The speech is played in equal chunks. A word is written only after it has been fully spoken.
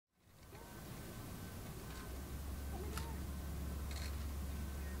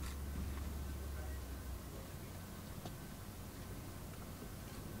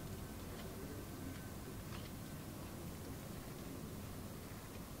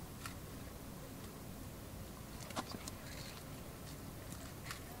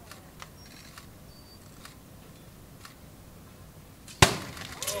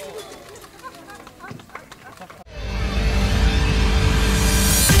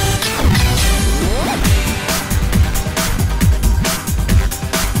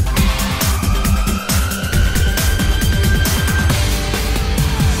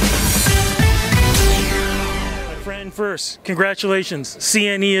First, congratulations,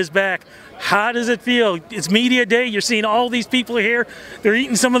 CNE is back. How does it feel? It's media day, you're seeing all these people here. They're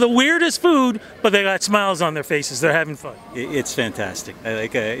eating some of the weirdest food, but they got smiles on their faces. They're having fun. It's fantastic.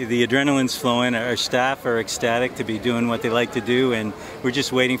 The adrenaline's flowing. Our staff are ecstatic to be doing what they like to do, and we're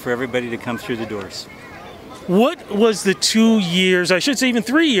just waiting for everybody to come through the doors. What was the 2 years, I should say even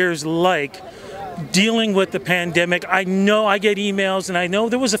 3 years, like dealing with the pandemic? I know I get emails, and I know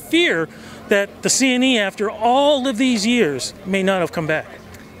there was a fear that the CNE, after all of these years, may not have come back.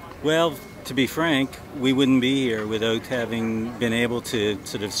 Well, to be frank, we wouldn't be here without having been able to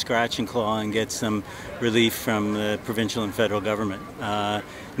sort of scratch and claw and get some relief from the provincial and federal government.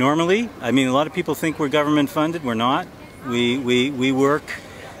 Normally, I mean, a lot of people think we're government funded. We're not. We work,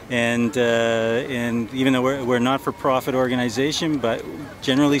 and even though we're a not-for-profit organization, but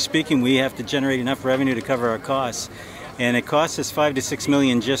generally speaking, we have to generate enough revenue to cover our costs, and it costs us $5 to $6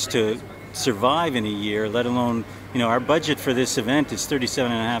 million just to survive in a year, let alone, you know, our budget for this event is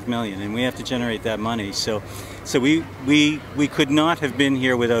 $37.5 million, and we have to generate that money. So we could not have been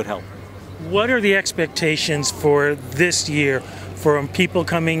here without help. What are the expectations for this year from people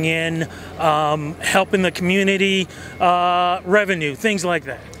coming in, helping the community, revenue, things like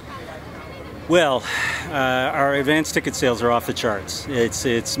that? Well, our advance ticket sales are off the charts.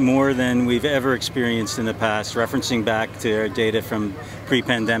 It's more than we've ever experienced in the past, referencing back to our data from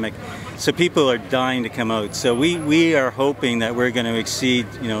pre-pandemic. So people are dying to come out. So we are hoping that we're going to exceed,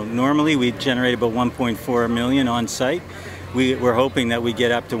 you know, normally we generate about 1.4 million on site. We're hoping that we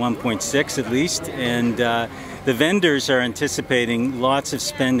get up to 1.6 at least. And the vendors are anticipating lots of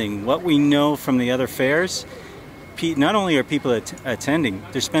spending. What we know from the other fairs, not only are people attending,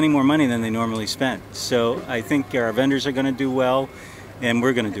 they're spending more money than they normally spend. So I think our vendors are going to do well, and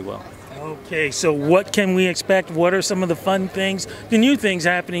we're going to do well. Okay, so what can we expect? What are some of the fun things, the new things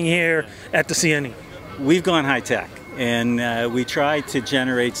happening here at the CNE? We've gone high tech, and we try to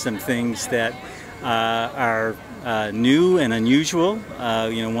generate some things that are new and unusual.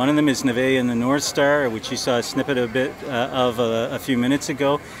 You know, one of them is Neve and the North Star, which you saw a snippet of a few minutes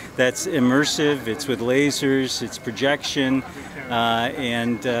ago. That's immersive, it's with lasers, it's projection,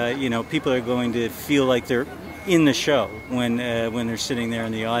 and you know, people are going to feel like they're in the show when they're sitting there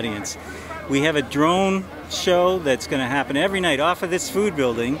in the audience. We have a drone show that's going to happen every night off of this food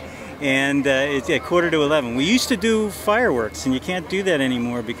building, and it's at 11:15. We used to do fireworks, and you can't do that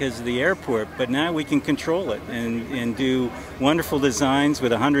anymore because of the airport, but now we can control it and do wonderful designs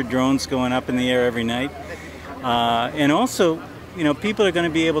with 100 drones going up in the air every night. And also, you know, people are going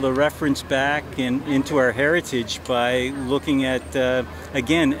to be able to reference back into our heritage by looking at,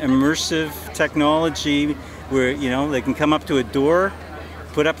 again, immersive technology where, you know, they can come up to a door,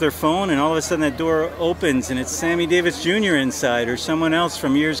 put up their phone, and all of a sudden that door opens and it's Sammy Davis Jr. inside or someone else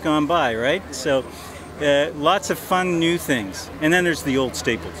from years gone by, right? So lots of fun new things. And then there's the old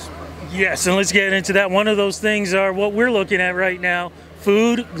staples. Yes, and let's get into that. One of those things are what we're looking at right now.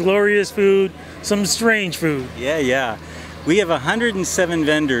 Food, glorious food, some strange food. Yeah. We have 107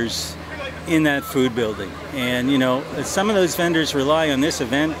 vendors in that food building. And, you know, some of those vendors rely on this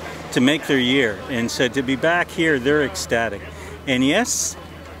event to make their year. And so to be back here, they're ecstatic. And yes,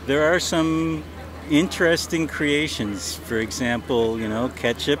 there are some interesting creations. For example, you know,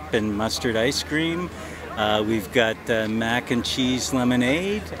 ketchup and mustard ice cream. We've got mac and cheese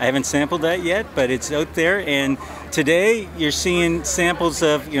lemonade. I haven't sampled that yet, but it's out there. And today you're seeing samples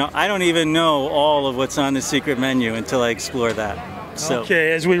of, you know, I don't even know all of what's on the secret menu until I explore that. So.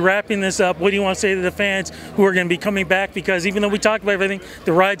 Okay, as we're wrapping this up, what do you want to say to the fans who are going to be coming back? Because even though we talked about everything,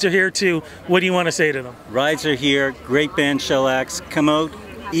 the rides are here too. What do you want to say to them? Rides are here, great band shell acts. Come out,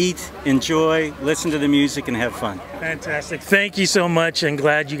 eat, enjoy, listen to the music, and have fun. Fantastic. Thank you so much, and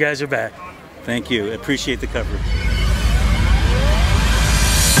glad you guys are back. Thank you. Appreciate the coverage.